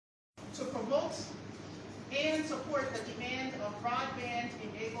promote and support the demand of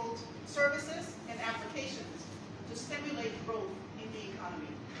broadband-enabled services and applications to stimulate growth in the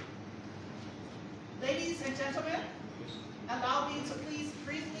economy. Ladies and gentlemen, allow me to please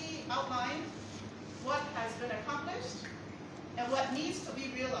briefly outline what has been accomplished and what needs to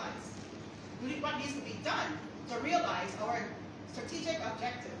be realized, what needs to be done to realize our strategic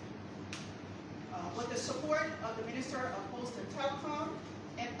objective with the support of the Minister of Post and Telecom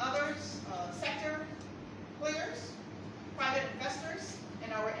and other sector players, private investors,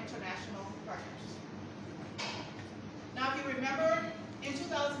 and our international partners. Now, if you remember, in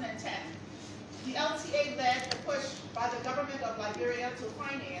 2010, the LTA led the push by the government of Liberia to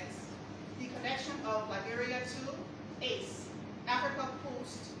finance the connection of Liberia to ACE, Africa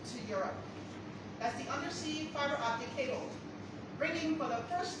Post to Europe. That's the undersea fiber optic cable, bringing for the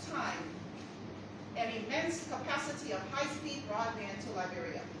first time an immense capacity of high-speed broadband to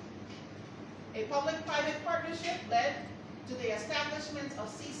Liberia. A public-private partnership led to the establishment of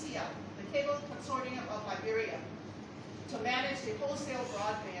CCL, the Cable Consortium of Liberia, to manage the wholesale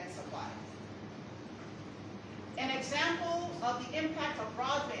broadband supply. An example of the impact of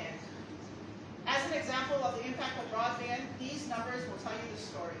broadband. As an example of the impact of broadband, these numbers will tell you the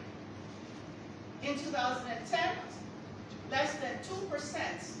story. In 2010, less than 2%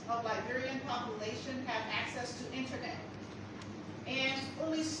 of Liberian population had access to internet, and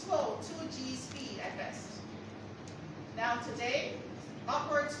only slow 2G speed at best. Now today,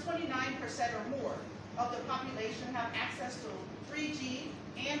 upwards 29% or more of the population have access to 3G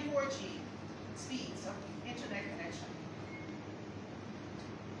and 4G speeds of internet connection.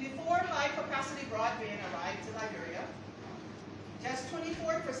 Before high-capacity broadband arrived in Liberia, just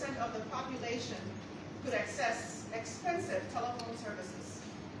 24% of the population could access expensive telephone services.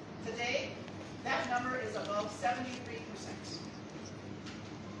 Today, that number is above 73%.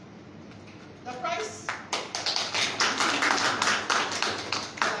 The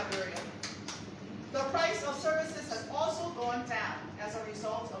price of services has also gone down as a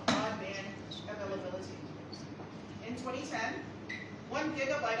result of broadband availability. In 2010, 1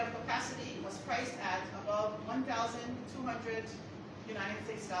 gigabyte of capacity was priced at above $1,200 United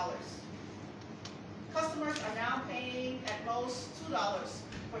States dollars. Customers are now paying at most $2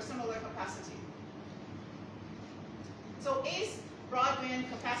 for similar capacity. So ACE broadband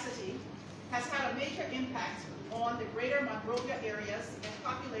capacity has had a major impact on the greater Monrovia areas and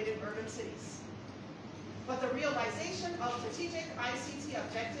populated urban cities. But the realization of strategic ICT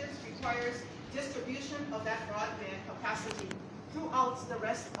objectives requires distribution of that broadband capacity throughout the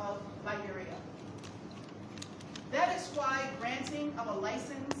rest of Liberia. That is why granting of a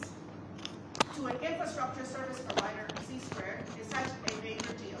license to an infrastructure service provider, CSquared, is such a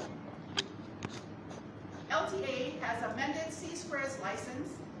major deal. LTA has amended CSquared's license,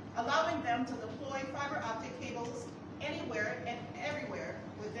 allowing them to deploy fiber optic cables anywhere and everywhere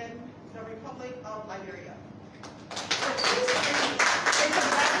within the Republic of Liberia.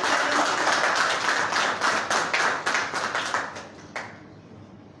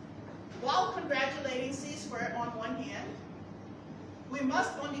 While congratulating CSquared on one hand, we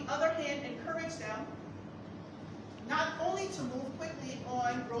must, on the other hand, encourage them not only to move quickly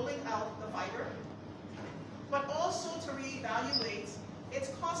on rolling out the fiber, but also to reevaluate its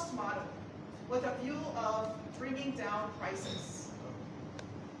cost model with a view of bringing down prices.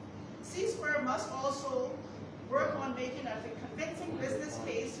 CSquared must also work on making a convincing business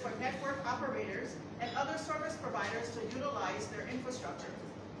case for network operators and other service providers to utilize their infrastructure.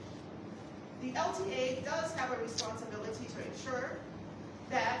 The LTA does have a responsibility to ensure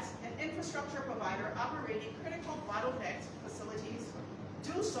that an infrastructure provider operating critical bottlenecked facilities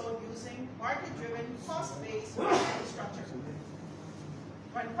do so using market-driven, cost-based infrastructure.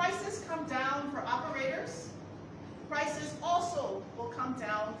 When prices come down for operators, prices also will come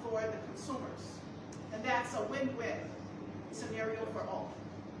down for the consumers. And that's a win-win scenario for all.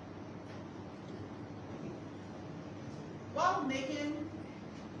 While making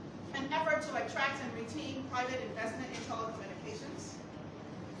an effort to attract and retain private investment in telecommunications,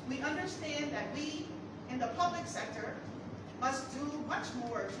 we understand that we, in the public sector, must do much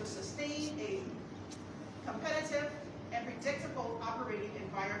more to sustain a competitive and predictable operating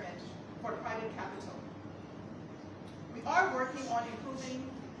environment for private capital. We are working on improving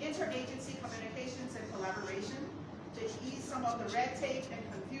interagency communications and collaboration to ease some of the red tape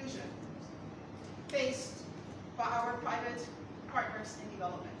and confusion faced by our private partners in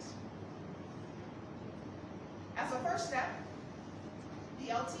development. As a first step, the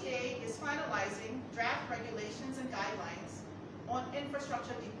LTA is finalizing draft regulations and guidelines on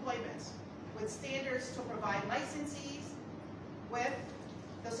infrastructure deployment with standards to provide licensees with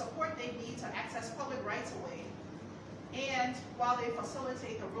the support they need to access public rights-of-way, and while they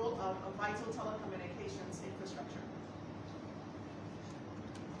facilitate the role of a vital telecommunications infrastructure.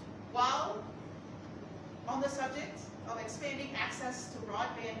 While on the subject of expanding access to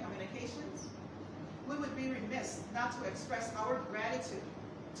broadband communications, we would be remiss not to express our gratitude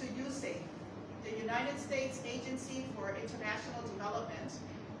to USAID, the United States Agency for International Development,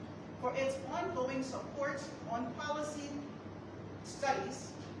 for its ongoing support on policy studies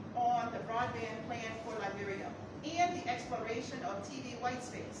on the broadband plan for Liberia and the exploration of TV white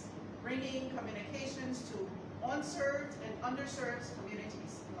space, bringing communications to unserved and underserved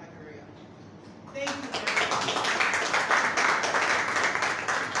communities in Liberia. Thank you very much.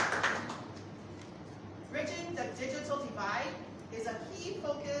 Bridging the digital divide is a key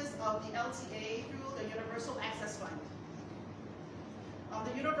focus of the LTA through the Universal Access Fund.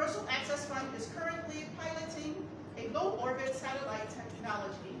 The Universal Access Fund is currently piloting a low-orbit satellite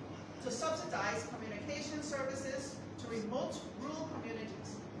technology to subsidize communication services to remote rural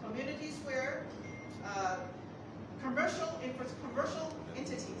communities where commercial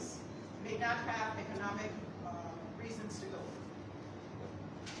entities may not have economic reasons to go.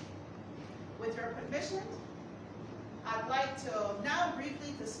 With your permission, I'd like to now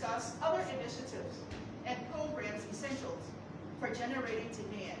briefly discuss other initiatives and programs essential for generating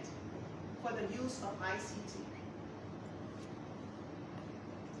demand for the use of ICT.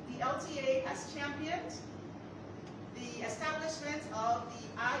 The LTA has championed the establishment of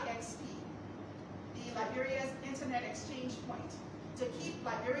the IXP, the Liberia's Internet Exchange Point, to keep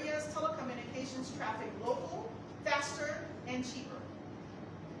Liberia's telecommunications traffic local, faster, and cheaper.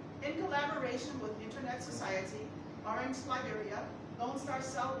 In collaboration with Internet Society, Orange Liberia, Lone Star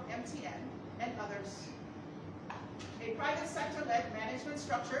Cell MTN, and others, a private sector-led management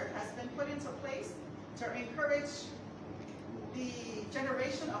structure has been put into place to encourage the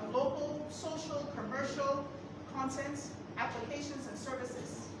generation of local, social, commercial content, applications, and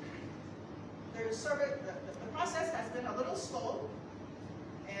services. The process has been a little slow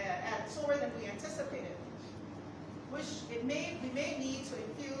and slower than we anticipated, which we may need to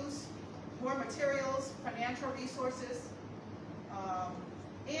infuse more materials, financial resources,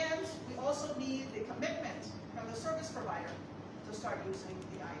 and we also need the commitment from the service provider to start using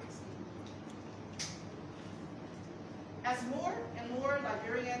the IXP. As more and more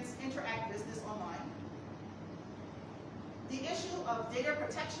Liberians interact business online, the issue of data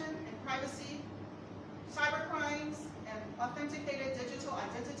protection and privacy, cybercrimes, and authenticated digital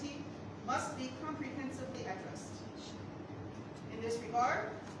identity must be comprehensively addressed. In this regard,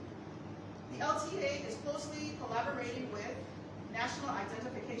 the LTA is closely collaborating with National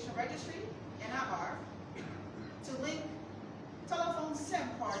Identification Registry, NIR, to link telephone SIM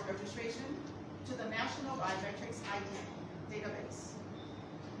card registration to the National Biometrics ID database.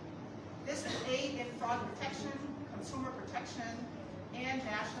 This will aid in fraud protection, consumer protection, and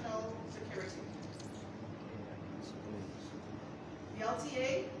national security. The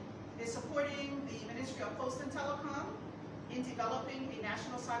LTA is supporting the Ministry of Post and Telecom in developing a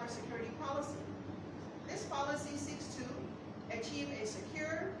national cybersecurity policy. This policy seeks to achieve a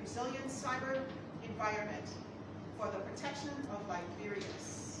secure, resilient cyber environment for the protection of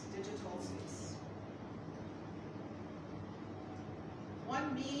Liberia's digital space.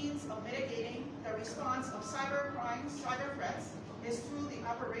 One means of mitigating the response of cyber crimes, cyber threats, is through the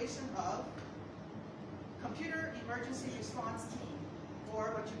operation of Computer Emergency Response Team,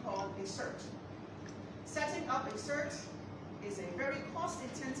 or what you call a CERT. Setting up a CERT is a very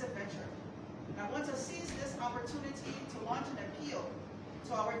cost-intensive venture. I want to seize this opportunity to launch an appeal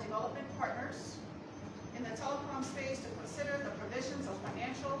to our development partners in the telecom space to consider the provisions of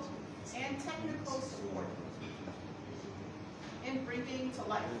financial and technical support in bringing to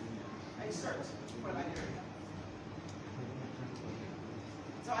life a CERT for Liberia.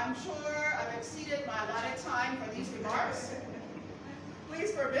 So I'm sure I've exceeded my allotted time for these remarks.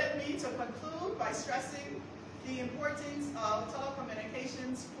 Please permit me to conclude by stressing the importance of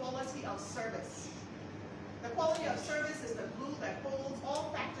telecommunications quality of service. The quality of service is the glue that holds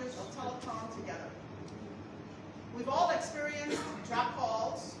all factors of telecom together. We've all experienced drop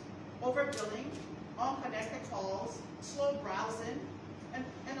calls, overbilling, unconnected calls, slow browsing,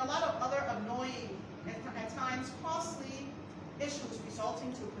 and a lot of other annoying and at times costly issues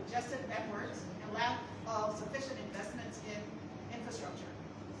resulting to congested networks and lack of sufficient investments in infrastructure.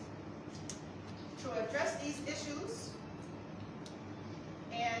 To address these issues,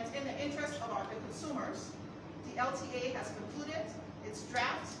 and in the interest of the consumers, the LTA has concluded its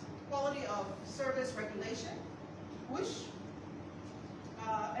draft quality of service regulation, which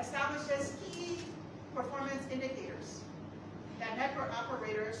establishes key performance indicators that network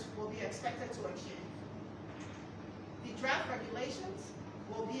operators will be expected to achieve. The draft regulations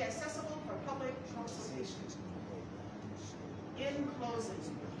will be accessible for public consultation. In closing,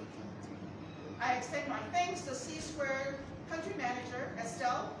 I extend my thanks to CSquared Country Manager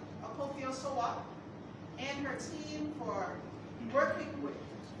Estelle Akofio-Sowa and her team for working with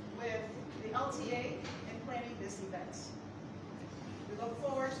the LTA in planning this event. We look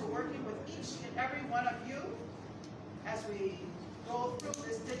forward to working with each and every one of you as we go through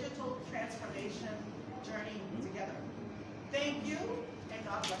this digital transformation journey together. Thank you, and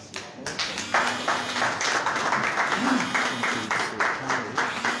God bless you.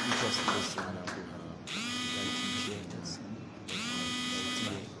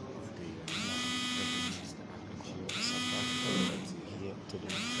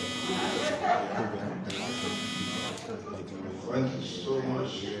 Thank you so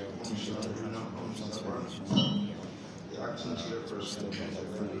much, the acting chairperson of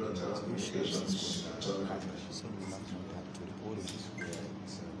the Liberia Telecommunications.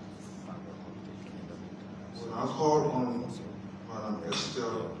 When I called on Madam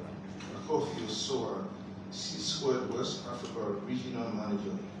Estelle Akofio-Sowa, CSquared West Africa Regional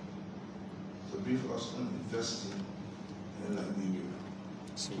Manager, to brief us on investing in Liberia.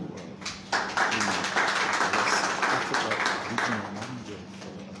 So,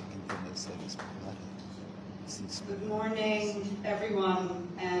 good morning, everyone,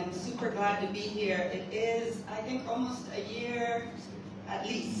 and super glad to be here. It is, I think, almost a year, at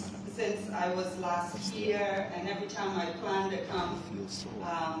least, since I was last here, and every time I planned to come,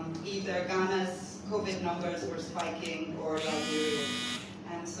 either Ghana's COVID numbers were spiking or Liberia.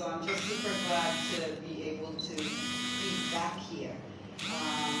 And so I'm just super glad to be able to be back here.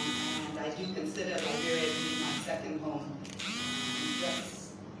 And I do consider Liberia to be my second home. Just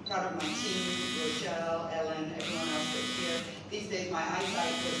proud of my team, Rochelle, Ellen, everyone else that's here. These days my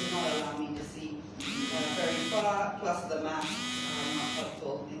eyesight does not allow me to see very far, plus the masks are not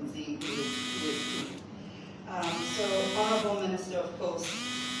helpful in seeing who is who. So, Honorable Minister of Posts,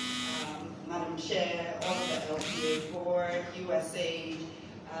 Madam Chair, all of the LTA Board, USAID,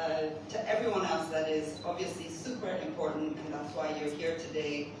 to everyone else that is obviously super important, and that's why you're here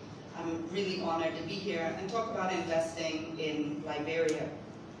today. I'm really honored to be here and talk about investing in Liberia.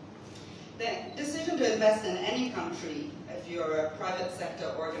 The decision to invest in any country, if you're a private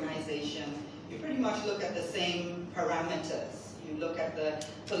sector organization, you pretty much look at the same parameters. You look at the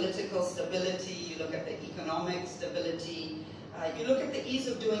political stability, you look at the economic stability, you look at the ease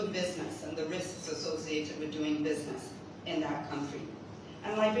of doing business and the risks associated with doing business in that country.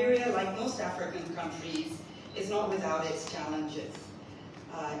 And Liberia, like most African countries, is not without its challenges.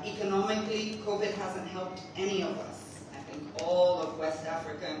 Economically, COVID hasn't helped any of us. I think all of West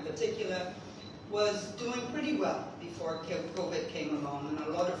Africa in particular was doing pretty well before COVID came along, and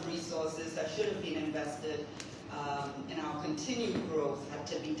a lot of resources that should have been invested in our continued growth had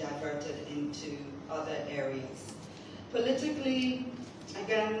to be diverted into other areas. Politically,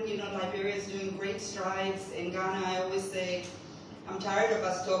 again, you know, Liberia is doing great strides. In Ghana, I always say, I'm tired of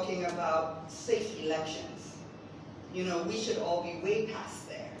us talking about safe elections. You know, we should all be way past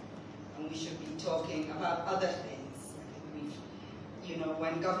there, and we should be talking about other things. I think you know,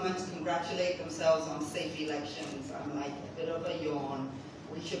 when governments congratulate themselves on safe elections, I'm like a bit of a yawn.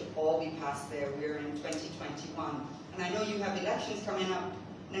 We should all be past there. We're in 2021. And I know you have elections coming up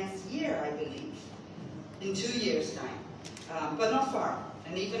next year, I believe, in 2 years' time, but not far.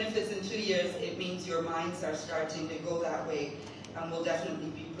 And even if it's in 2 years, it means your minds are starting to go that way. And we'll definitely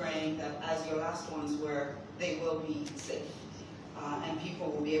be praying that, as your last ones were, they will be safe. And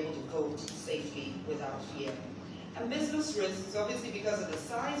people will be able to vote safely without fear. And business risks, obviously because of the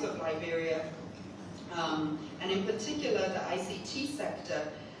size of Liberia, and in particular the ICT sector,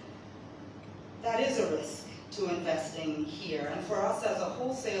 that is a risk to investing here. And for us as a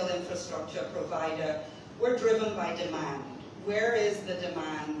wholesale infrastructure provider, we're driven by demand. Where is the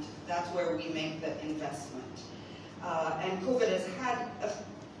demand? That's where we make the investment. And COVID has had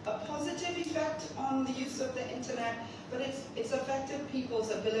a positive effect on the use of the internet, but it's affected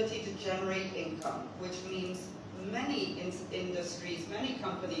people's ability to generate income, which means many industries, many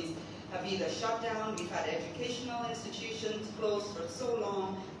companies have either shut down. We've had educational institutions closed for so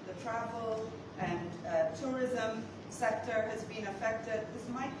long. The travel and tourism sector has been affected. This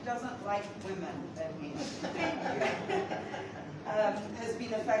mic doesn't like women, Edwina. Thank you. Has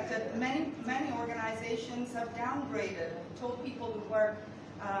been affected. Many organizations have downgraded, told people to work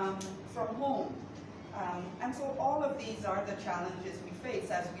from home. And so all of these are the challenges we face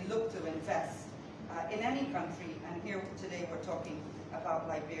as we look to invest in any country. And here today we're talking about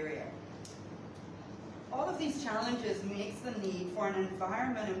Liberia. All of these challenges makes the need for an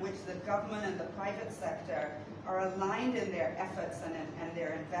environment in which the government and the private sector are aligned in their efforts and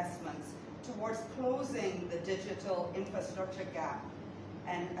their investments towards closing the digital infrastructure gap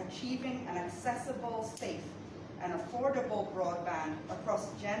and achieving an accessible, safe, and affordable broadband across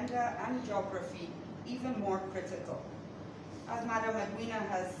gender and geography even more critical. As Madam Edwina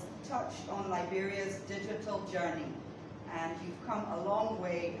has touched on Liberia's digital journey, and you've come a long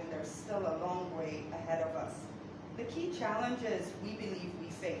way, and there's still a long way ahead of us. The key challenges we believe we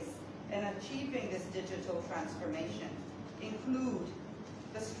face in achieving this digital transformation include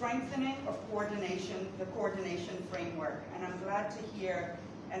the strengthening of coordination, the coordination framework, and I'm glad to hear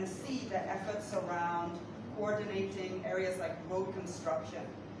and see the efforts around coordinating areas like road construction.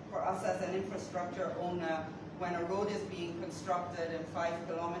 For us as an infrastructure owner, when a road is being constructed and 5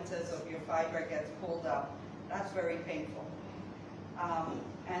 kilometers of your fiber gets pulled up, that's very painful.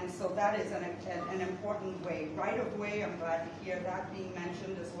 And so that is an important way. Right of way, I'm glad to hear that being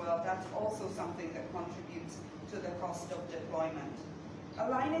mentioned as well. That's also something that contributes to the cost of deployment.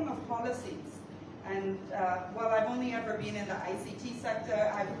 Aligning of policies. And while I've only ever been in the ICT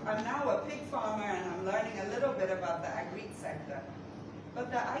sector, I'm now a pig farmer and I'm learning a little bit about the agri sector.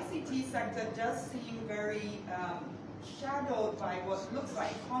 But the ICT sector does seem very shadowed by what looks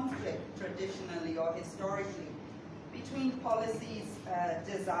like conflict traditionally or historically between policies,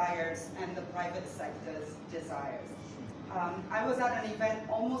 desires, and the private sector's desires. I was at an event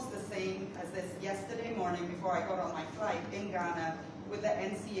almost the same as this yesterday morning before I got on my flight in Ghana with the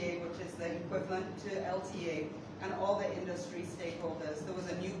NCA, which is the equivalent to LTA, and all the industry stakeholders. There was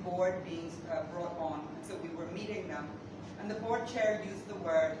a new board being brought on, so we were meeting them. And the board chair used the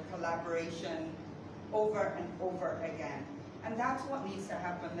word collaboration over and over again. And that's what needs to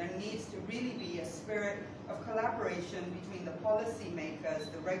happen. There needs to really be a spirit of collaboration between the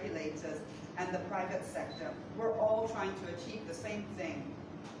policymakers, the regulators, and the private sector. We're all trying to achieve the same thing.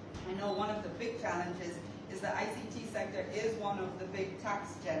 I know one of the big challenges is the ICT sector is one of the big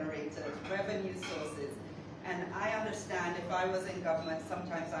tax generators, revenue sources. And I understand if I was in government,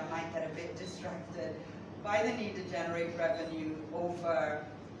 sometimes I might get a bit distracted by the need to generate revenue over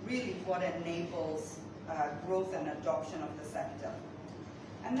really what enables growth and adoption of the sector.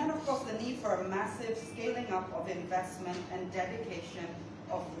 And then, of course, the need for a massive scaling up of investment and dedication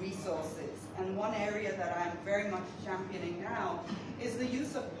of resources. And one area that I'm very much championing now is the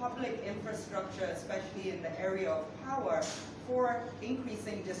use of public infrastructure, especially in the area of power, for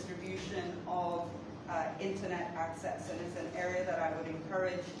increasing distribution of internet access. And it's an area that I would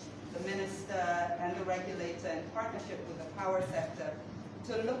encourage the minister and the regulator in partnership with the power sector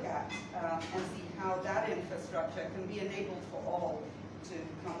to look at and see how that infrastructure can be enabled for all to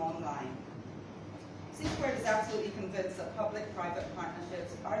come online. CSquared is absolutely convinced that public-private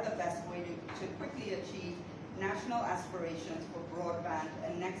partnerships are the best way to quickly achieve national aspirations for broadband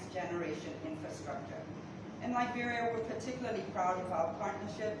and next-generation infrastructure. In Liberia, we're particularly proud of our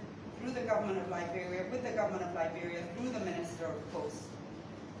partnership through the government of Liberia, with the government of Liberia, through the Minister of Posts,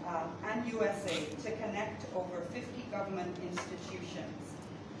 and USA to connect over 50 government institutions.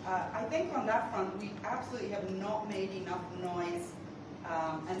 I think on that front, we absolutely have not made enough noise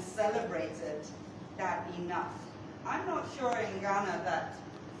and celebrated that enough. I'm not sure in Ghana that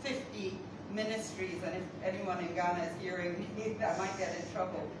 50 ministries, and if anyone in Ghana is hearing me, that might get in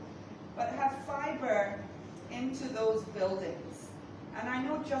trouble, but have fiber into those buildings. And I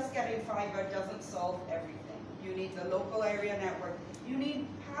know just getting fiber doesn't solve everything. You need the local area network, you need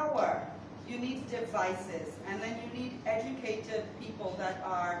power, you need devices, and then you need educated people that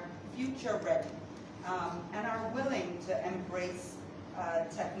are future ready and are willing to embrace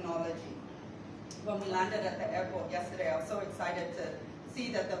technology. When we landed at the airport yesterday, I was so excited to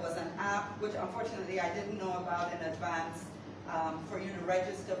see that there was an app, which unfortunately I didn't know about in advance, for you to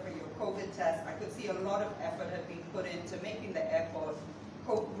register for your COVID test. I could see a lot of effort had been put into making the airport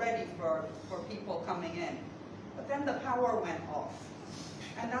ready for people coming in. But then the power went off.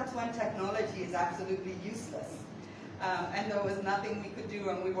 And that's when technology is absolutely useless. And there was nothing we could do,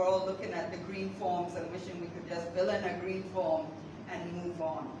 and we were all looking at the green forms and wishing we could just fill in a green form and move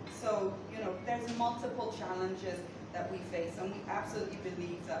on. So, there's multiple challenges that we face, and we absolutely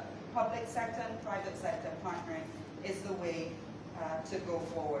believe that public sector and private sector partnering is the way to go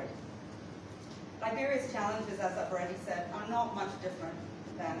forward. Liberia's challenges, as I've already said, are not much different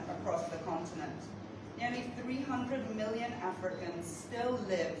than across the continent. Nearly 300 million Africans still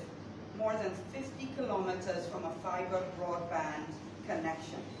live more than 50 kilometers from a fiber broadband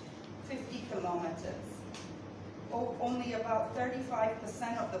connection. 50 kilometers. Only about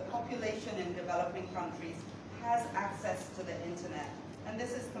 35% of the population in developing countries has access to the internet. and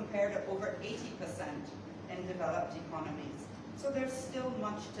this is compared to over 80% in developed economies. So there's still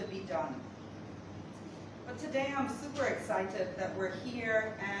much to be done. But today I'm super excited that we're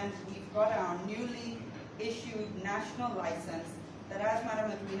here and we've got our newly issued national license that, as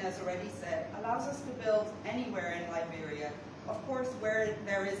Madam Edwina has already said, allows us to build anywhere in Liberia, of course where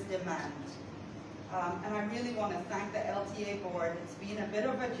there is demand. And I really want to thank the LTA board. It's been a bit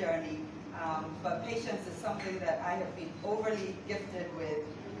of a journey, but patience is something that I have been overly gifted with.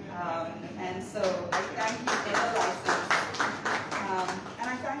 And so I thank you for the license. And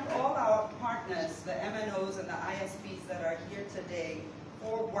I thank all our partners, the MNOs and the ISPs that are here today,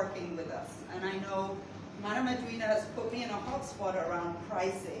 for working with us. And I know Madam Edwina has put me in a hot spot around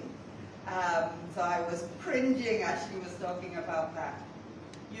pricing. So I was cringing as she was talking about that.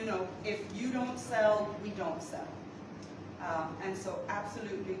 You know, if you don't sell, we don't sell. And so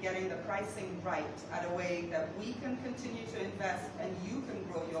absolutely getting the pricing right at a way that we can continue to invest and you can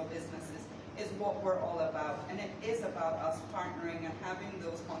grow your businesses is what we're all about. And it is about us partnering and having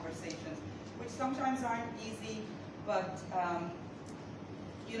those conversations, which sometimes aren't easy, but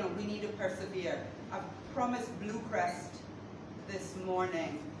you know, we need to persevere. I've promised Bluecrest this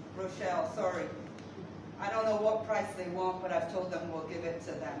morning. Rochelle, sorry. I don't know what price they want, but I've told them we'll give it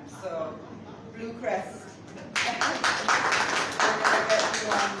to them. So, Bluecrest, we're going to get you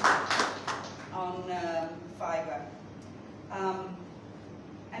on fiber.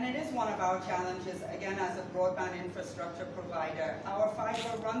 And it is one of our challenges, again, as a broadband infrastructure provider. Our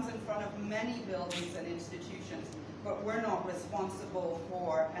fiber runs in front of many buildings and institutions, but we're not responsible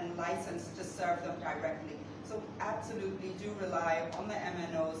for and licensed to serve them directly. So absolutely do rely on the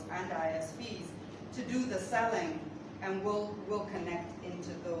MNOs and ISPs to do the selling, and we'll connect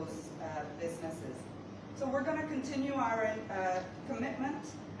into those businesses. So we're going to continue our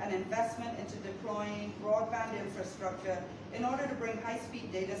commitment and investment into deploying broadband infrastructure in order to bring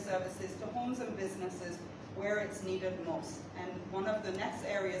high-speed data services to homes and businesses where it's needed most. And one of the next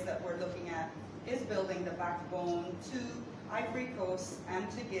areas that we're looking at is building the backbone to Ivory Coast and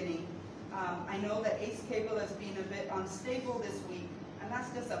to Guinea. I know that Ace Cable has been a bit unstable this week, and that's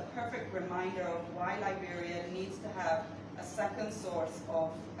just a perfect reminder of why Liberia needs to have a second source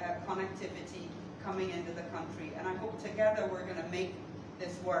of connectivity coming into the country. And I hope together we're going to make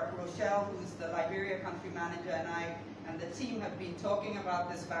this work. Rochelle, who's the Liberia country manager, and I and the team have been talking about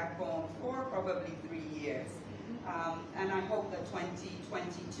this backbone for probably 3 years. And I hope that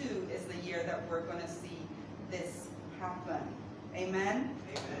 2022 is the year that we're going to see this happen. Amen?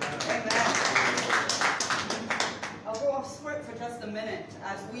 Amen. Amen. I'll go off script for just a minute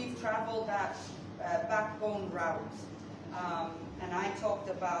as we've traveled that backbone route. And I talked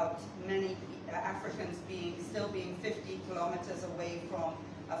about many Africans still being 50 kilometers away from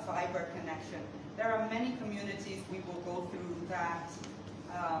a fiber connection. There are many communities we will go through that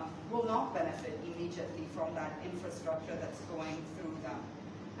will not benefit immediately from that infrastructure that's going through them.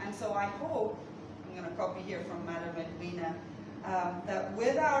 And so I hope, I'm going to copy here from Madam Edwina, that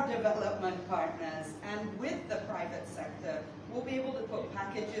with our development partners and with the private sector, we'll be able to put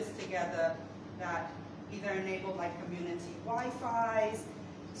packages together that either enable like community Wi-Fi's,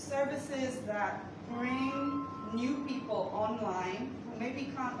 services that bring new people online who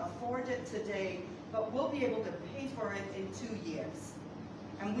maybe can't afford it today, but will be able to pay for it in 2 years.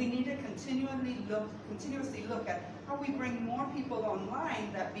 And we need to continuously look at how we bring more people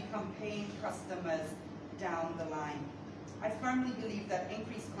online that become paying customers down the line. I firmly believe that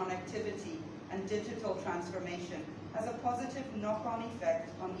increased connectivity and digital transformation has a positive knock-on effect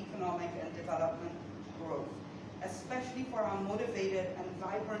on economic and development growth, especially for our motivated and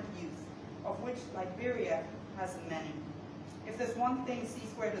vibrant youth, of which Liberia has many. If there's one thing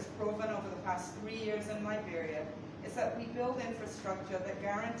CSquared has proven over the past 3 years in Liberia, it's that we build infrastructure that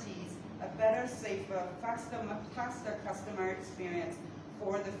guarantees a better, safer, faster customer experience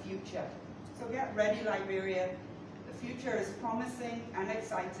for the future. So get ready, Liberia. The future is promising and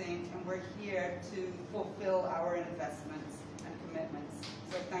exciting, and we're here to fulfill our investments and commitments.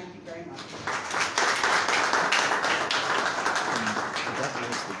 So thank you very much. That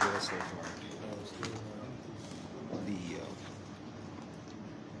was the goal so far. The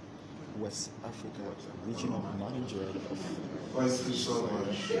West Africa Regional Manager of Thank you so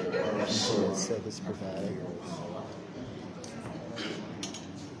much. Service Provider.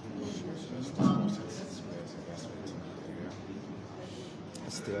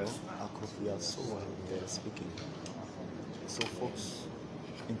 Still, Akofia Sowa there speaking. So folks,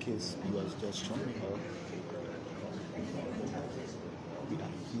 in case you are just joining us, we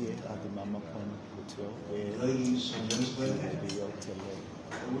are here at the Mama Pond Hotel where Ladies and gentlemen, the LTA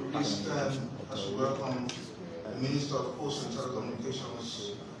we stand as welcome the Minister of Posts and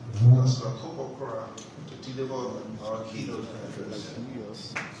Telecommunications, Councillor Kopokora, to deliver our keynote address.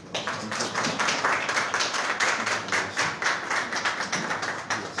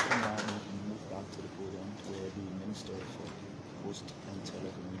 Minister for Post and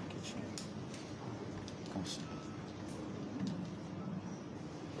Telecommunication. Council.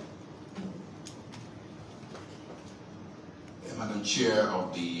 Madam Chair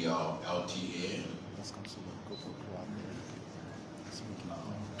of the LTA.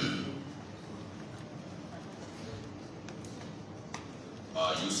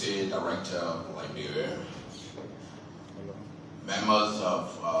 You say Director of Liberia. Members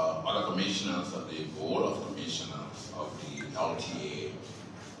of other commissioners of the Board of Commissioners of the LTA,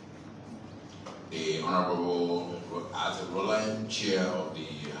 the Honorable Isaac Roland, Chair of the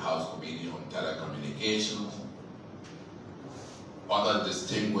House Committee on Telecommunications, other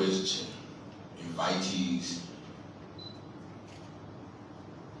distinguished invitees,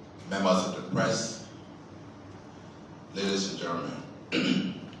 members of the press, ladies and gentlemen.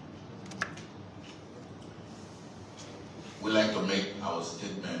 We'd like to make our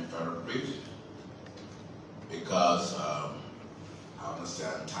statement very brief because I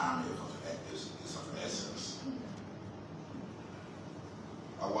understand time is of essence.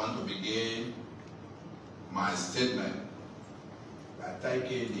 I want to begin my statement by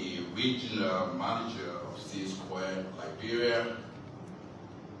thanking the regional manager of CSquared Liberia,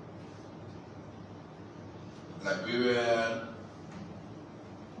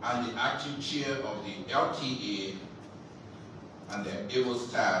 and the acting chair of the LTA and their able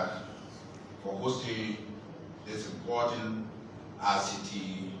staff for hosting this important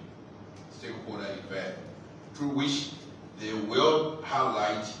ICT stakeholder event, through which they will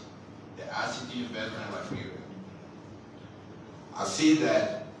highlight the ICT investment in Liberia. I see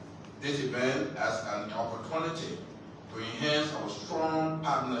that this event as an opportunity to enhance our strong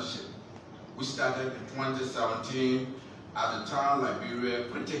partnership. We started in 2017 at the time Liberia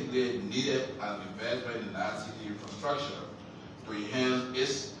particularly needed an investment in ICT infrastructure to enhance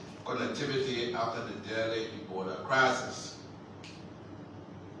its connectivity after the deadly Ebola crisis.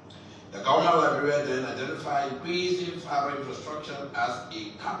 The government of Liberia then identified increasing fiber infrastructure as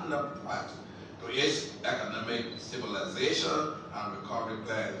a counterpart to its economic stabilization and recovery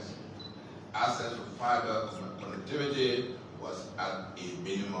plans. Access to fiber connectivity was at a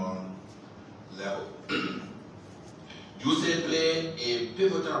minimum level. USAID played a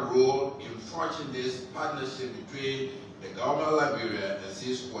pivotal role in forging this partnership between the government of Liberia and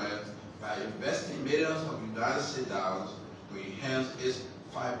CSquared by investing millions of United States dollars to enhance its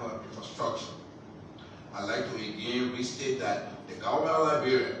fiber infrastructure. I'd like to again restate that the government of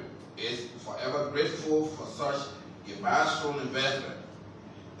Liberia is forever grateful for such a milestone investment.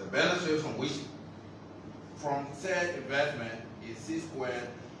 The benefit from said investment is CSquared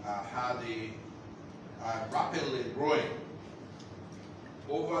how they are rapidly growing.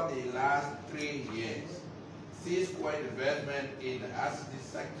 Over the last 3 years, CSquared investment in the ICT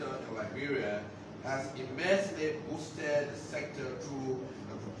sector in Liberia has immensely boosted the sector through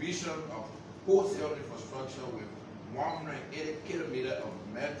the provision of wholesale infrastructure with 180 kilometers of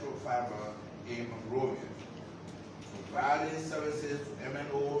metro fiber in Monrovia, providing services to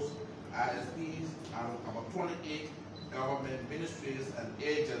MNOs, ISPs, and about 28 government ministries and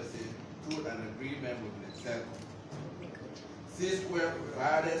agencies through an agreement with NETSECO. CSquared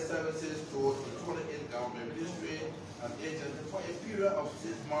provided services to 28 government ministries and agencies for a period of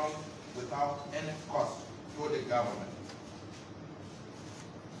 6 months without any cost to the government.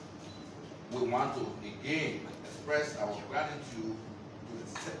 We want to again express our gratitude to the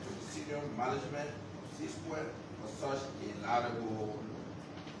senior management of CSquared for such a laudable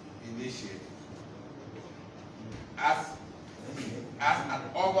initiative. As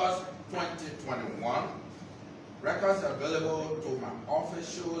of August 2021, records available to my office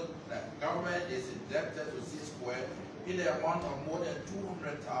showed that government is indebted to CSquared in the amount of more than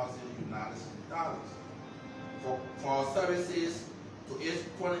 $200,000 United States dollars for services to its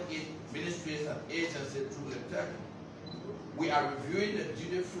 28 ministries and agencies through NETSECO. We are reviewing the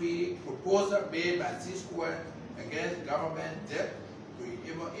duty-free proposal made by CSquared against government debt to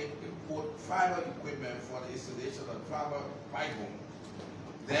enable it import fiber equipment for the installation of fiber backbone.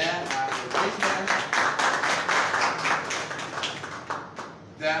 There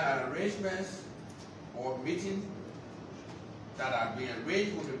are arrangements or meetings that are being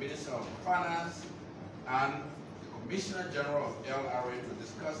arranged with the Minister of Finance and the Commissioner General of LRA to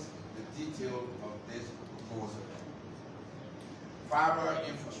discuss the details of this proposal. Fiber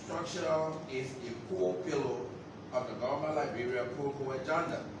infrastructure is a core pillar of the government of Liberia Pro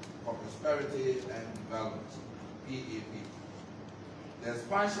agenda for prosperity and development. PAP. The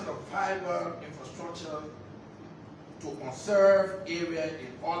expansion of fiber infrastructure to conserve area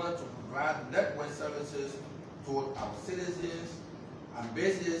in order to provide network services to our citizens and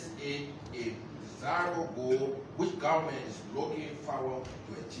bases in a desirable goal which government is looking forward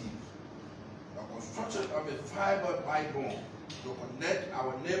to achieve. The construction of a fiber backbone to connect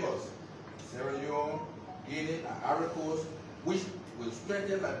our neighbors, Sierra Leone, Guinea, and Ivory Coast, which will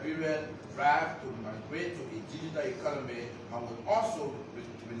strengthen Liberia's drive to migrate to a digital economy and will also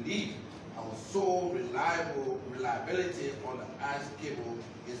relieve our sole reliability on the ice cable,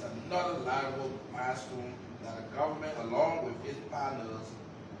 is another liable milestone that the government, along with its partners,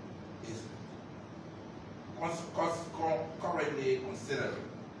 is currently considering.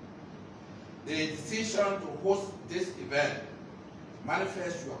 The decision to host this event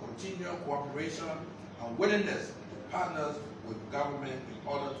manifests your continued cooperation and willingness to partner with government in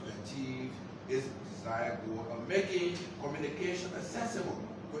order to achieve its desired goal of making communication accessible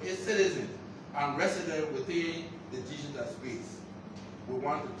to its citizens and residents within the digital space. We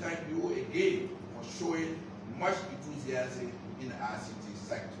want to thank you again for showing much enthusiasm in the ICT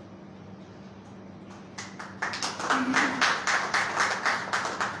sector.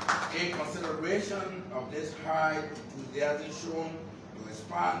 In consideration of this high enthusiasm shown to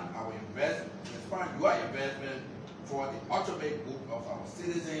expand your investment for the ultimate good of our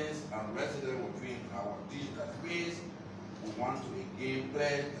citizens and residents within our digital space, we want to again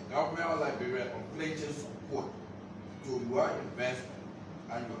pledge the government of Liberia unflinching support to your investment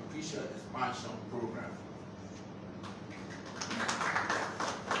and your future expansion program.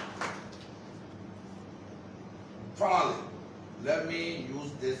 Finally, let me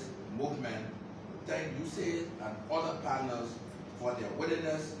use this movement to thank USAID and other partners for their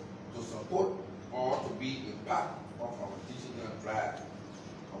willingness to support or to be a part of our digital drive.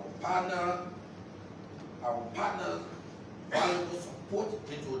 Our partners' valuable support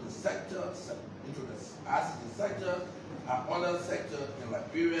into the sector, into the ICT sector and other sectors in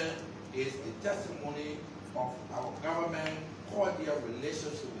Liberia is a testimony of our government cordial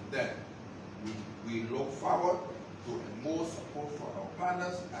relationship with them. We look forward to a more support for our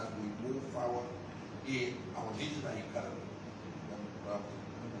partners as we move forward in our digital economy.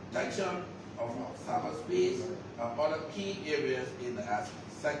 The protection of our cyberspace and other key areas in the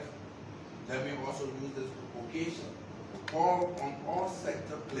ICT sector. Let me also use this occasion to call on all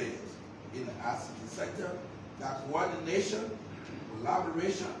sector players in the ICT sector that coordination,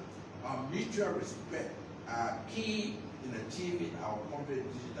 collaboration, and mutual respect are key in achieving our complete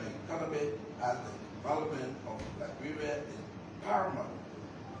digital economy, as the development of Liberia is paramount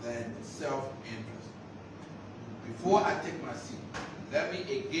than self-interest. Before I take my seat, let me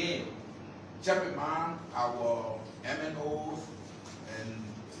again reprimand our MNOs and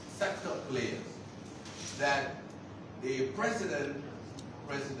sector players that the president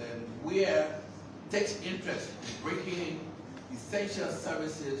takes interest in bringing essential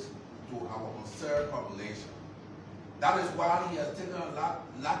services to our unserved population. That is why he has taken a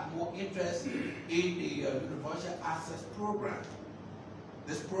lot more interest in the Universal Access Program.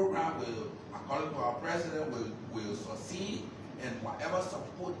 This program will, according to our president, will succeed, and whatever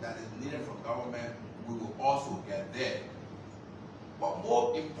support that is needed from government, we will also get there. But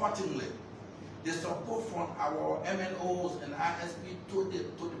more importantly, the support from our MNOs and ISP to the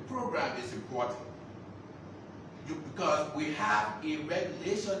program is important. Because we have a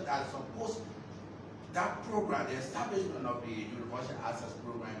regulation that supports that program, the establishment of the Universal Access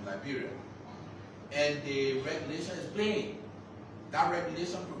Program in Liberia. And the regulation is plain. That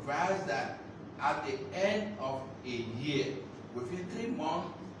regulation provides that at the end of a year, within 3 months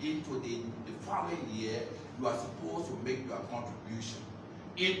into the following year, you are supposed to make your contribution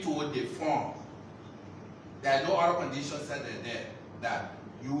into the fund. There are no other conditions set there that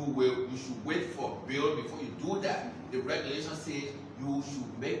you should wait for bill before you do that. The regulation says you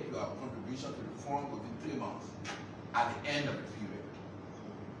should make your contribution to the fund within 3 months at the end of the period.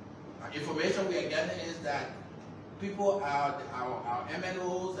 Information we are getting is that people our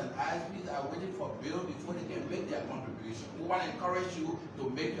MNOs and ISPs are waiting for bill before they can make their contribution. We want to encourage you to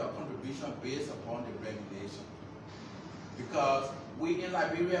make your contribution based upon the regulation. Because we in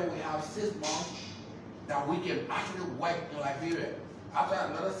Liberia, we have 6 months that we can actually work in Liberia. After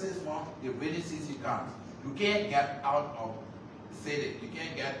another 6 months, the rainy season comes. You can't get out of the city. You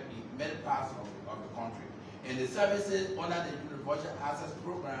can't get in many parts of the country. And the services under the Universal Access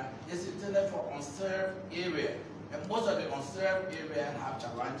Program is intended for unserved area. And most of the unserved areas have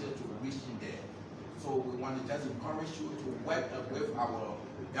challenges to reaching there. So we want to just encourage you to work with our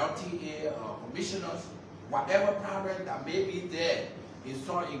LTA commissioners, whatever problem that may be there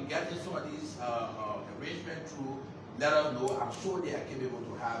in getting some of these arrangement through, let us know. I'm sure they are capable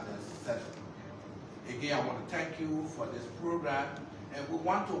to have this settled. Again, I want to thank you for this program, and we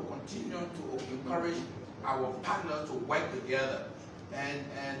want to continue to encourage our partners to work together. And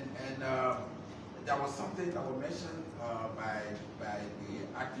there was something that was mentioned by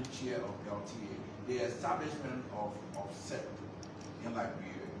the acting chair of LTA, the establishment of CEP in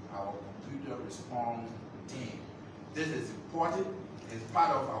Liberia, our computer response team. This is important. It's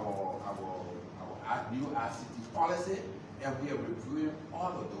part of our new ICT policy, and we are reviewing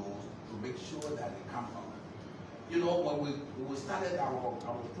all of those to make sure that they come up. You know, when we started our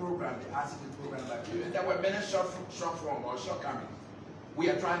program, the ICT program in Liberia, there were many shortcomings. We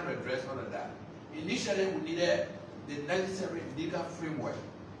are trying to address all of that. Initially, we needed the necessary legal framework,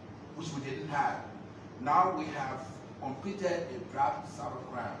 which we didn't have. Now we have completed a draft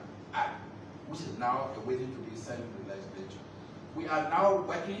Cybercrime Act, which is now waiting to be sent to the legislature. We are now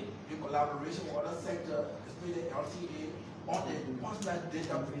working in collaboration with other sectors, especially LTA, on the Personal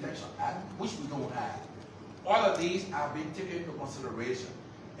Data Protection Act, which we don't have. All of these are being taken into consideration,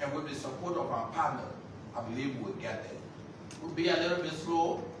 and with the support of our partners, I believe we will get there. We'll be a little bit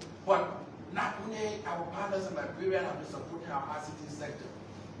slow, but not only our partners in Liberia have been supporting our ICT sector.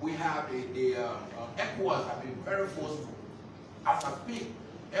 We have ECOWAS have been very forceful. As I speak,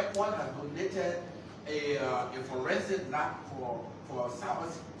 ECOWAS has donated a forensic lab for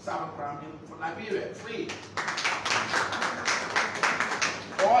cybercrime for Liberia, free.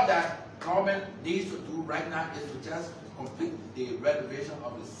 All that government needs to do right now is to just complete the renovation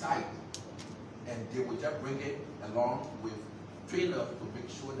of the site, and they will just bring it along with trainers to make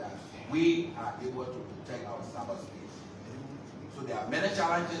sure that we are able to protect our cyberspace. So there are many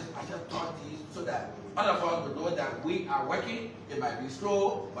challenges. I just thought these so that all of us will know that we are working. It might be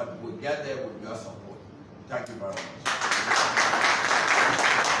slow, but we'll get there with your support. Thank you very much.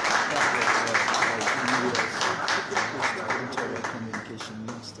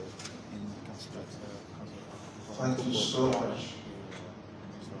 Thank you so much.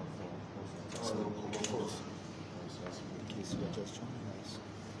 In case you are just joining us,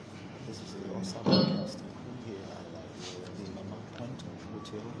 this is the on-site broadcast here at the Mama Point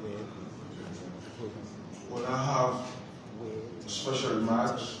Hotel where the program When I have special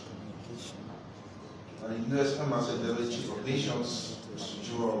remarks, the U.S. Ambassador, the Chief of Nations, Mr.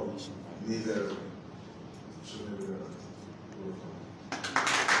 Joel Nader.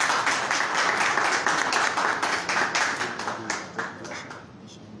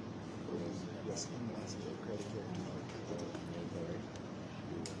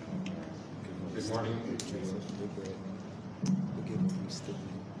 Good morning.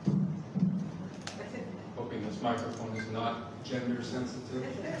 Hoping this microphone is not gender sensitive.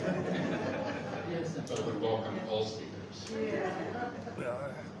 But I would welcome all speakers.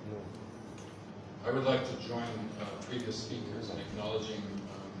 I would like to join previous speakers in acknowledging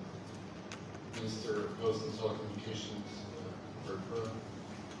Minister of Post and Telecommunications, Bertha.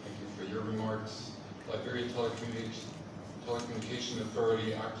 Thank you for your remarks. Liberia Telecommunication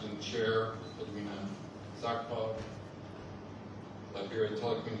Authority Acting Chair, Edwina Zakpa. Liberia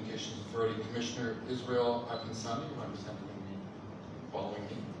Telecommunications Authority Commissioner Israel Akinsani, who I understand is going to be following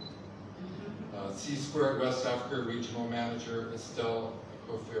me. CSquared West Africa Regional Manager Estelle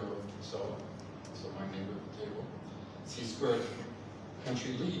Kofio Soa, so my neighbor at the table. CSquared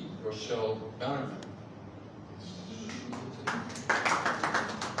Country Lead Rochelle Bannerman.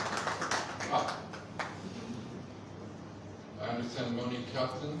 I understand Monique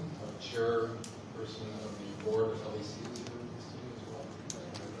Captain, chairperson of the board of LEC, is here as well.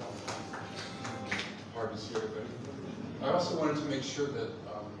 Hard to see everybody. I also wanted to make sure that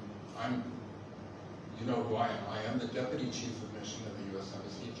you know who I am. I am the Deputy Chief of Mission of the U.S.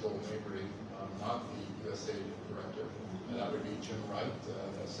 Embassy, Joel Mabry, not the USA Director. And that would be Jim Wright.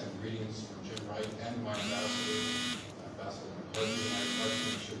 I send greetings from Jim Wright and my ambassador, Ambassador McCarthy. And I'd like to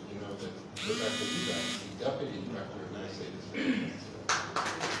make sure you know that Rebecca Eubanks, the Deputy Director of USA, is here.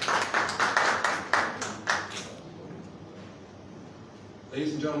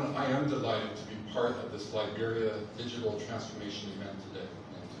 Ladies and gentlemen, I am delighted to be part of this Liberia digital transformation event today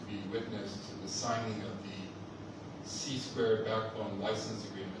and to be witness to the signing of the CSquared backbone license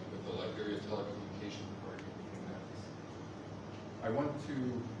agreement with the Liberia Telecommunication Authority. I want to,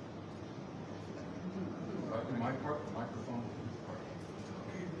 in my part, the microphone,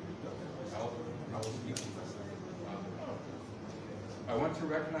 I will speak. I want to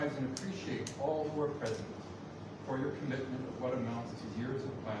recognize and appreciate all who are present for your commitment of what amounts to years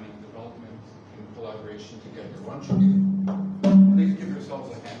of planning, development, and collaboration together. Why don't you please give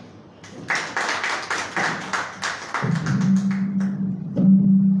yourselves a hand.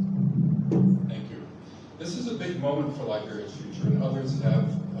 Thank you. for Liberia's future, and others have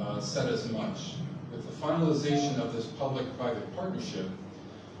said as much. With the finalization of this public-private partnership,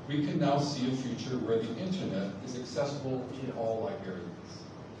 we can now see a future where the internet is accessible to all Liberians,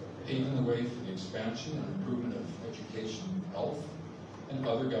 paving the way for the expansion and improvement of education, health, and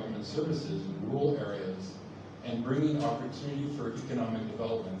other government services in rural areas, and bringing opportunity for economic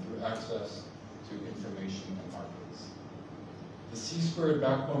development through access to information and markets. The CSquared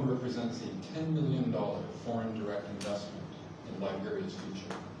backbone represents a $10 million foreign direct investment in Liberia's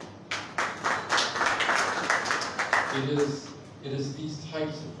future. It is these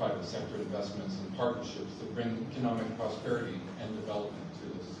types of private sector investments and partnerships that bring economic prosperity and development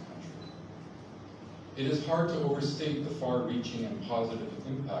to this country. It is hard to overstate the far-reaching and positive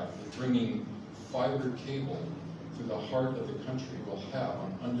impact that bringing fiber cable through the heart of the country will have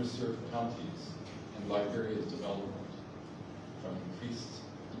on underserved counties and Liberia's development, from increased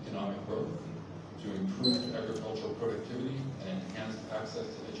economic growth to improved agricultural productivity and enhanced access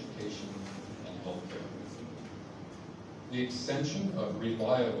to education and healthcare. The extension of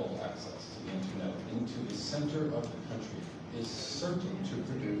reliable access to the internet into the center of the country is certain to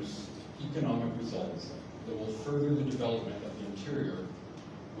produce economic results that will further the development of the interior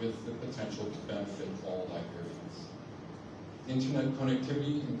with the potential to benefit all Liberians. Internet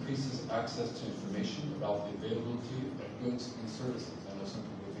connectivity increases access to information about the availability of goods and services. I know some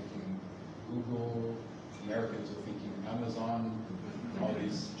people are thinking Google, Americans are thinking Amazon, and all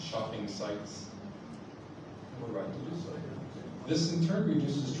these shopping sites. We're right to do so. This in turn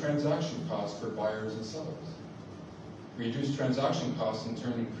reduces transaction costs for buyers and sellers. Reduced transaction costs in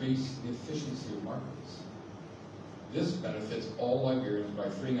turn increase the efficiency of markets. This benefits all Liberians by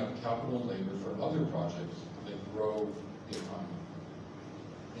freeing up capital and labor for other projects that grow the economy.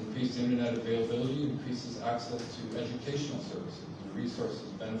 Increased internet availability increases access to educational services and resources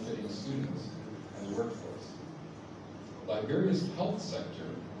benefiting students and the workforce. Liberia's health sector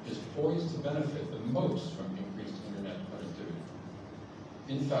is poised to benefit the most from increased internet connectivity.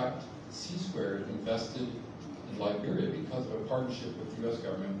 In fact, CSquared invested in Liberia because of a partnership with the U.S.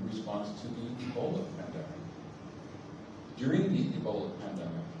 government in response to the Ebola pandemic. During the Ebola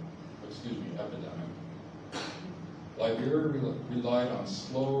epidemic, Liberia relied on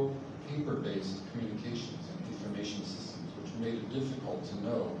slow, paper-based communications and information systems, which made it difficult to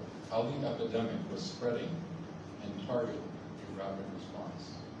know how the epidemic was spreading and target a rapid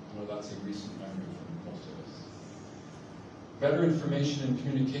response. I know that's a recent memory for most of us. Better information and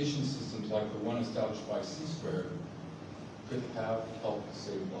communication systems like the one established by CSquared could have helped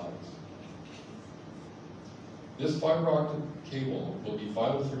save lives. This fiber optic cable will be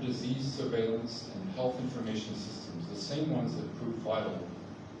vital for disease surveillance and health information systems, the same ones that proved vital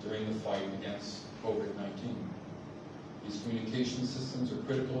during the fight against COVID-19. These communication systems are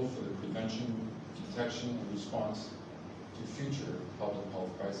critical for the prevention, detection, and response to future public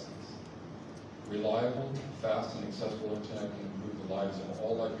health crises. Reliable, fast, and accessible internet can improve the lives of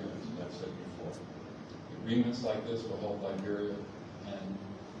all Liberians, as I've said before. Agreements like this will help Liberia end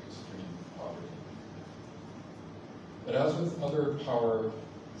extreme poverty. But as with other power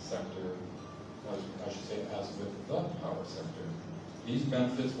sector, I should say as with the power sector, these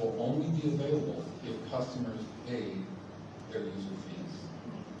benefits will only be available if customers pay their user fees.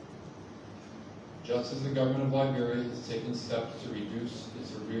 Just as the government of Liberia has taken steps to reduce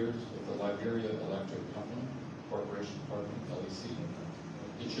its arrears with the Liberia Electric Company, Corporation, LEC,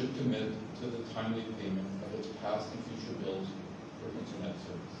 it should commit to the timely payment of its past and future bills for internet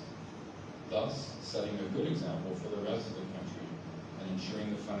service, thus setting a good example for the rest of the country and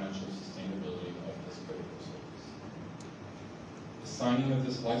ensuring the financial sustainability of this critical service. The signing of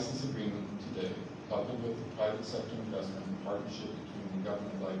this license agreement today, coupled with the private sector investment and partnership between the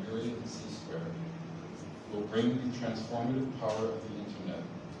government of Liberia and CSquared, will bring the transformative power of the internet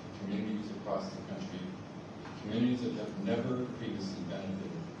to communities across the country, communities that have never previously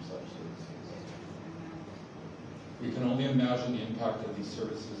benefited from such services. We can only imagine the impact of these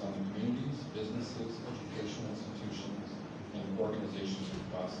services on the communities, businesses, educational institutions, and organizations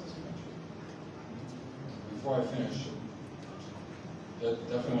across this country. Before I finish, I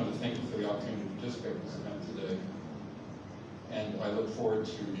definitely want to thank you for the opportunity to participate in this event today. And I look forward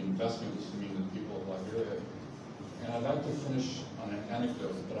to the investment this will mean to the people of Liberia. And I'd like to finish on an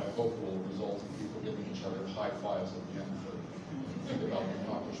anecdote that I hope will result in people giving each other high fives at the end for think about the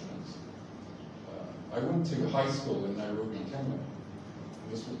accomplishments. I went to high school in Nairobi, Kenya.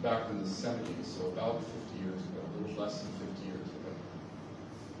 This was back in the 70s, so about 50 years ago, a little less than 50 years ago.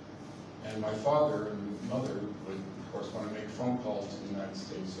 And my father and mother would, of course, want to make phone calls to the United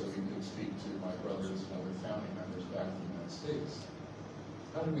States so we could speak to my brothers and other family members back in the United States.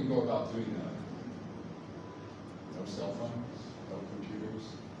 How did we go about doing that? no cell phones, no computers.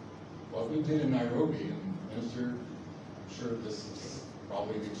 What we did in Nairobi, and Minister, I'm sure this is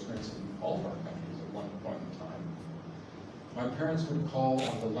probably the experience in all of our countries at one point in time. My parents would call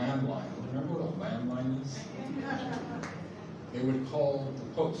on the landline. Remember what a landline is? They would call the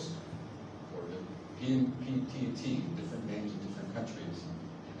post, or the PTT, different names in different countries,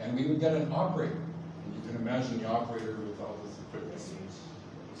 and we would get an operator. And you can imagine the operator with all this equipment.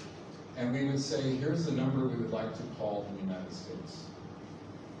 And we would say, here's the number we would like to call in the United States.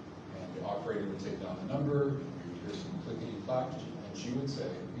 And the operator would take down the number, we would hear some clickety-clack, and she would say,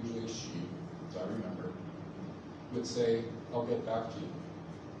 usually she, as I remember, would say, I'll get back to you.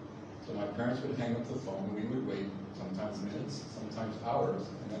 So my parents would hang up the phone, and we would wait, sometimes minutes, sometimes hours,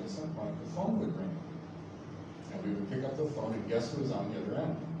 and then at some point the phone would ring. And we would pick up the phone, and guess who was on the other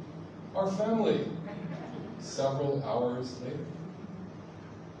end? Our family, several hours later.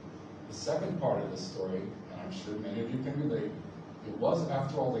 The second part of the story, and I'm sure many of you can relate, it was,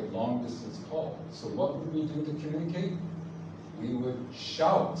 after all, a long-distance call. So what would we do to communicate? We would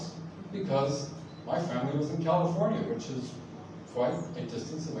shout, because my family was in California, which is quite a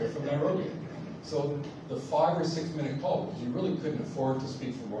distance away from Nairobi. So the 5 or 6 minute call, because you really couldn't afford to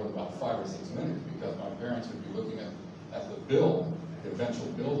speak for more than about 5 or 6 minutes, because my parents would be looking at the bill, the eventual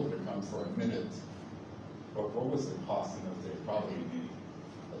bill that would come for a minute. What was the cost in those days? Probably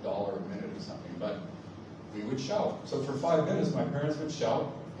 $1 a minute or something, but we would shout. So for 5 minutes, my parents would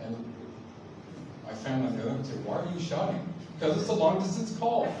shout, and my family on the other end would say, why are you shouting? Because it's a long-distance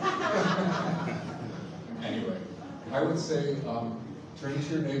call. Anyway, I would say, turn to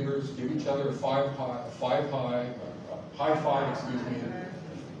your neighbors, give each other a high five, excuse me,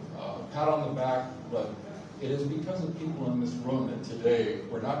 a pat on the back, but it is because of people in this room that today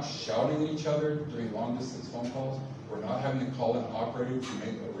we're not shouting at each other during long-distance phone calls. We're not having to call an operator to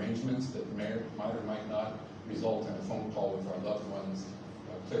make arrangements that might or might not result in a phone call with our loved ones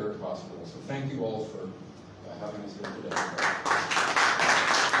clear across the world. So thank you all for having us here today.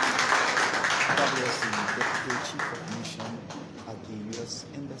 That was the Deputy Chief of Mission at the U.S.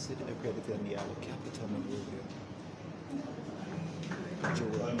 Embassy accredited in the capital, Liberia. Thank you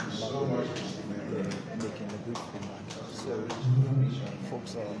so much, making a good remark. So,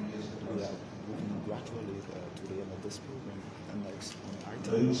 folks, we are moving gradually to the end of this program. And next on our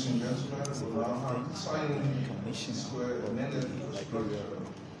time, ladies and gentlemen, we now have signing Commission CSquared and of the LTA Liberia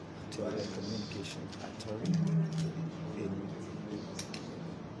Telecommunication Authority in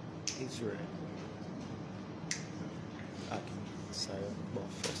Israel. I can say, well,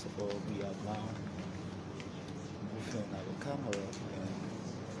 first of all, we are now moving our camera and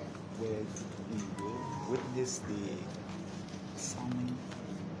where we will witness the signing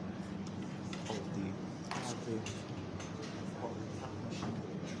of the average partnership.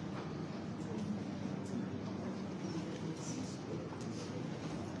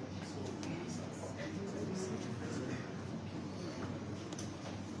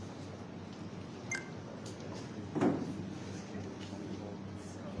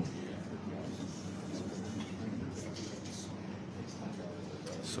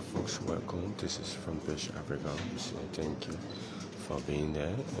 So folks, welcome. This is from British Africa. So thank you for being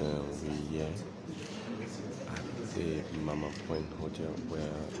there. We here at the Mama Point Hotel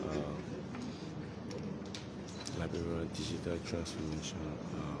where Liberia Digital Transformation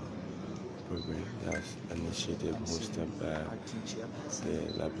Program that's initiated hosted by the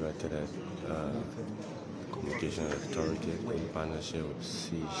Liberia Communication Authority in partnership with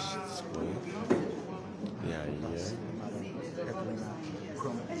CSquared. They are here.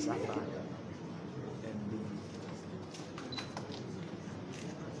 From Zapata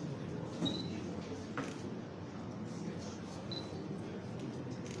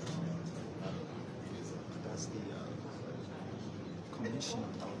that's the commission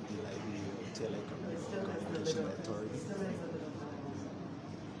of the Liberia Telecommunication Authority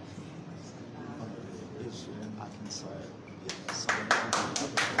is Arkansas.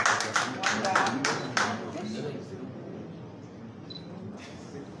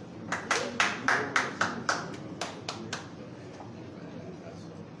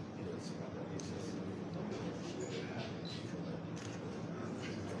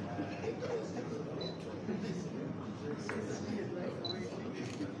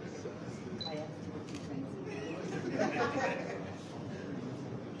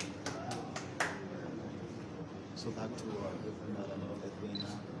 So back to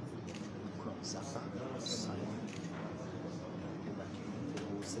Edwina from Zappa signing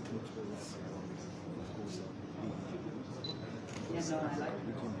the signatures, of course, the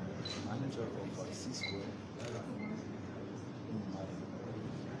manager of CSquared.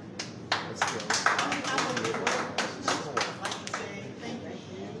 Let's go.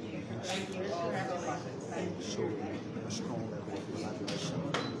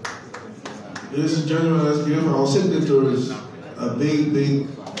 Ladies and gentlemen, let's give our signatories a big, big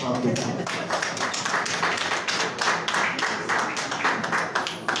applause.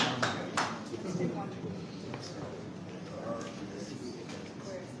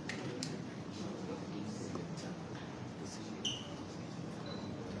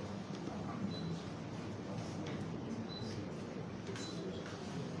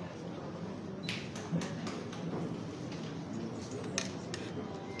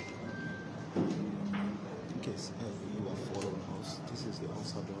 You are following us. This is the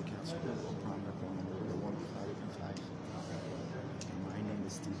also broadcast group of Primary Family 155. And my name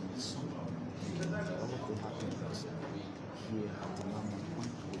is Stephen Song. All of the happenings here at the Mama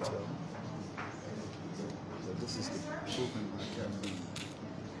Point Hotel. So this is the program I can be.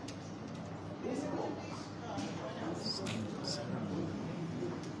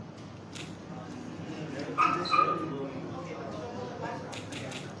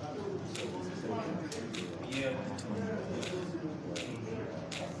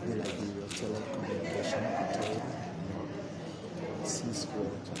 Liberia telecommunication control,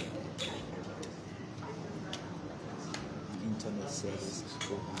 CSquared, internet services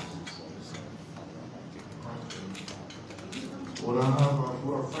program. What I have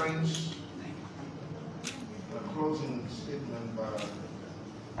for our friends, a closing statement by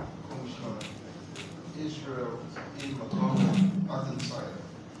Commissioner Israel E. McConnell, acting sire,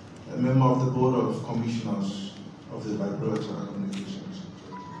 a member of the Board of Commissioners of the Liberia Telecommunications.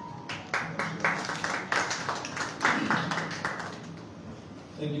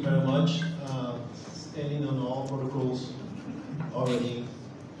 Thank you very much. Standing on all protocols already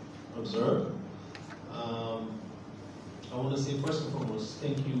observed, I want to say first and foremost,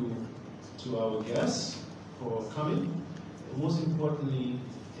 thank you to our guests for coming. And most importantly,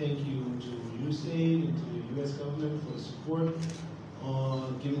 thank you to USAID and to the US government for the support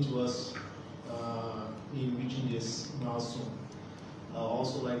given to us in reaching this milestone. I'd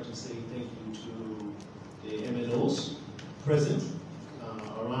also like to say thank you to the MNOs present,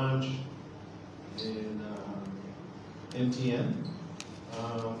 Orange and MTN.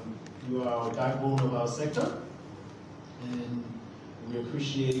 You are our backbone of our sector, and we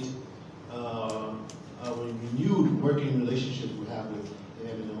appreciate our renewed working relationship we have with the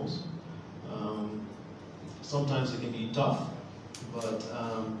MNOs. Sometimes it can be tough, but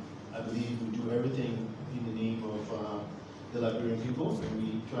I believe we do everything in the name of the Liberian people, and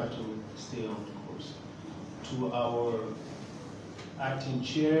we try to stay on course. To our acting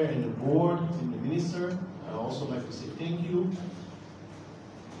chair and the board and the minister, I also like to say thank you.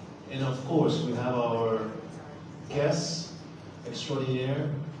 And of course, we have our guests extraordinaire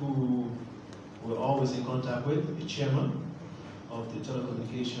who we're always in contact with, the chairman of the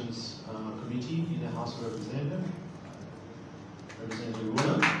Telecommunications Committee in the House of Representatives, Representative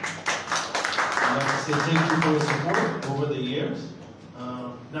Runa. I'd like to say thank you for your support over the years.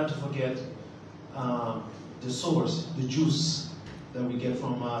 Not to forget the source, the juice that we get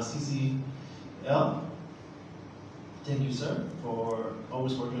from CCL. Thank you, sir, for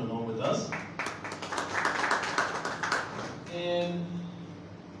always working along with us. And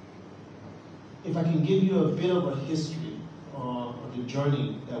if I can give you a bit of a history of the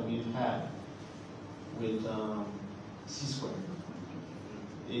journey that we've had with CSquared,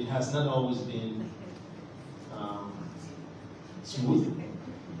 it has not always been smooth.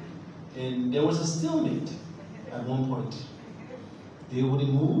 And there was a stalemate at one point. They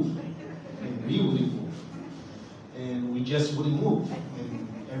wouldn't move, and we wouldn't move. And we just wouldn't move. And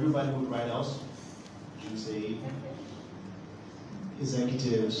everybody would write us, USAID,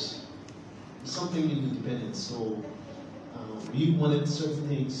 executives, something in independence. So we wanted certain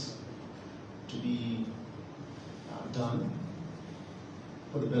things to be done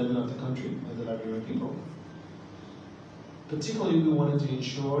for the betterment of the country and the Liberian people. Particularly, we wanted to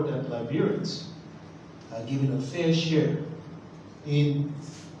ensure that Liberians are given a fair share in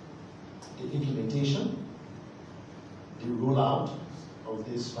the implementation, the rollout of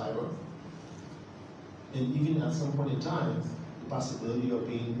this fiber, and even at some point in time, the possibility of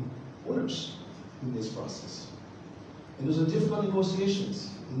being owners in this process. And those are difficult negotiations,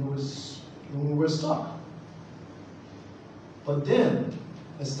 and we were stuck. But then,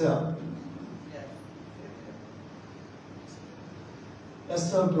 Estelle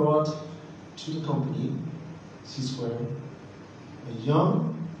brought to the company, CSquared, a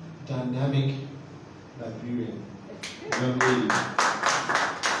young, dynamic Liberian young lady.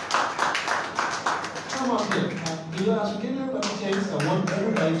 Come up here. You know, as we give everybody a chance, I want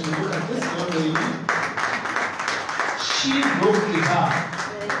everybody to look at this young lady. She broke the heart.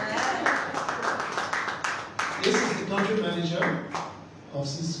 This is the country manager of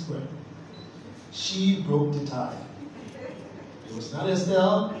CSquared. She broke the tie. It was not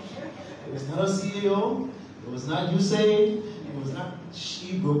Estelle, it was not a CEO, it was not USAID, it was not,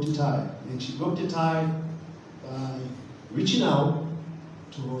 she broke the tie. And she broke the tie by reaching out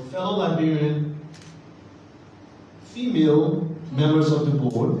to her fellow Liberian female members of the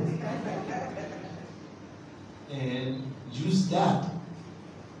board and used that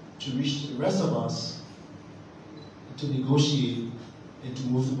to reach the rest of us to negotiate and to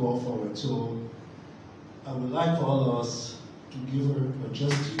move the ball forward. So I would like for all of us to give her a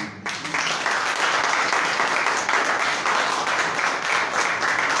just due.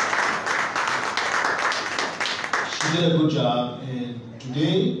 She did a good job, and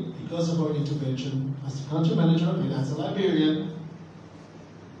today, because of her intervention as the country manager and as a Liberian,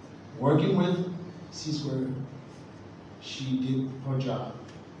 working with CSquared, she did her job,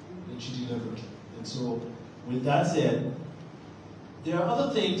 and she delivered. And so, with that said, there are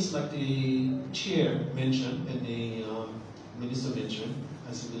other things like the chair mentioned and the minister mentioned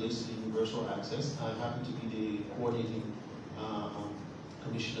as it relates to universal access. I happen to be the coordinating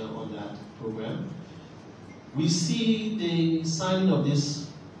commissioner on that program. We see the signing of this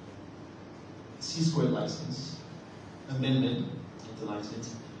CSquared license, amendment of the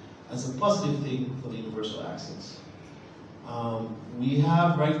license, as a positive thing for the universal access. We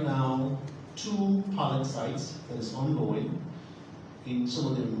have right now 2 pilot sites that is ongoing in some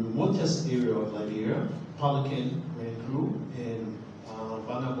of the remotest area of Liberia, Pelican, Grand Crew, and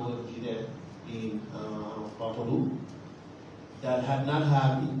Vanabo in Bapolu, that had not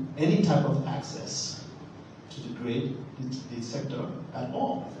had any type of access to the grid, the sector at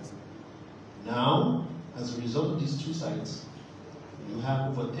all. Now, as a result of these 2 sites, you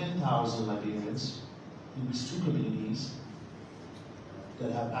have over 10,000 Liberians in these 2 communities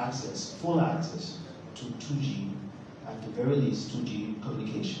that have access, full access to 2G, at the very least 2G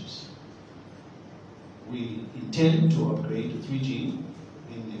communications. We intend to upgrade to 3G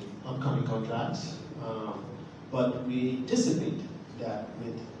in the upcoming contracts, but we anticipate that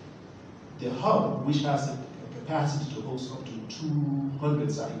with the hub, which has a capacity to host up to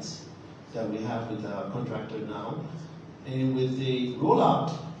 200 sites that we have with our contractor now, and with the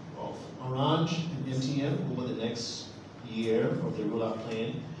rollout of Orange and MTN over the next year of the rollout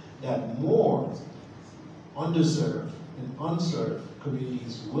plan, that more underserved and unserved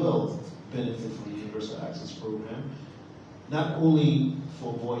communities will benefit from the Universal Access Program, not only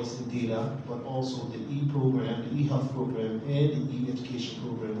for voice and data, but also the e-program, the e-health program, and the e-education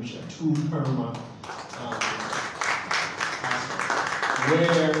program, which are 2 paramount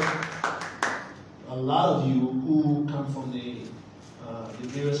where a lot of you who come from the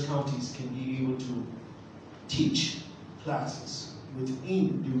various counties can be able to teach classes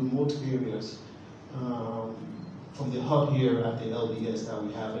within the remote areas from the hub here at the LBS that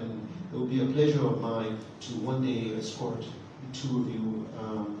we have. And it will be a pleasure of mine to one day escort the 2 of you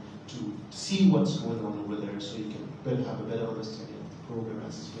to see what's going on over there, so you can have a better understanding of the program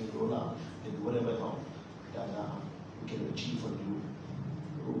as it's being rolled out, and whatever help that we can achieve from you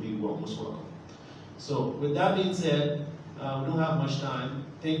will be most welcome. So with that being said, we don't have much time.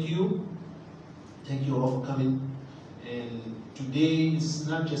 Thank you. Thank you all for coming. And today is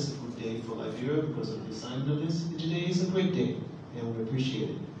not just a good day for Liberia because of the signing of this. Today is a great day, and we appreciate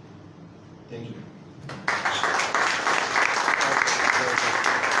it. Thank you.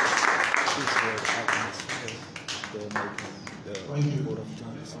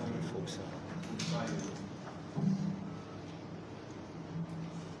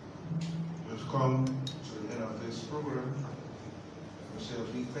 We've come to the end of this program. I say a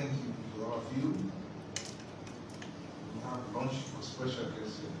big thank you to all of you. We have lunch for special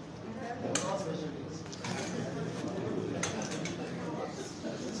guests here.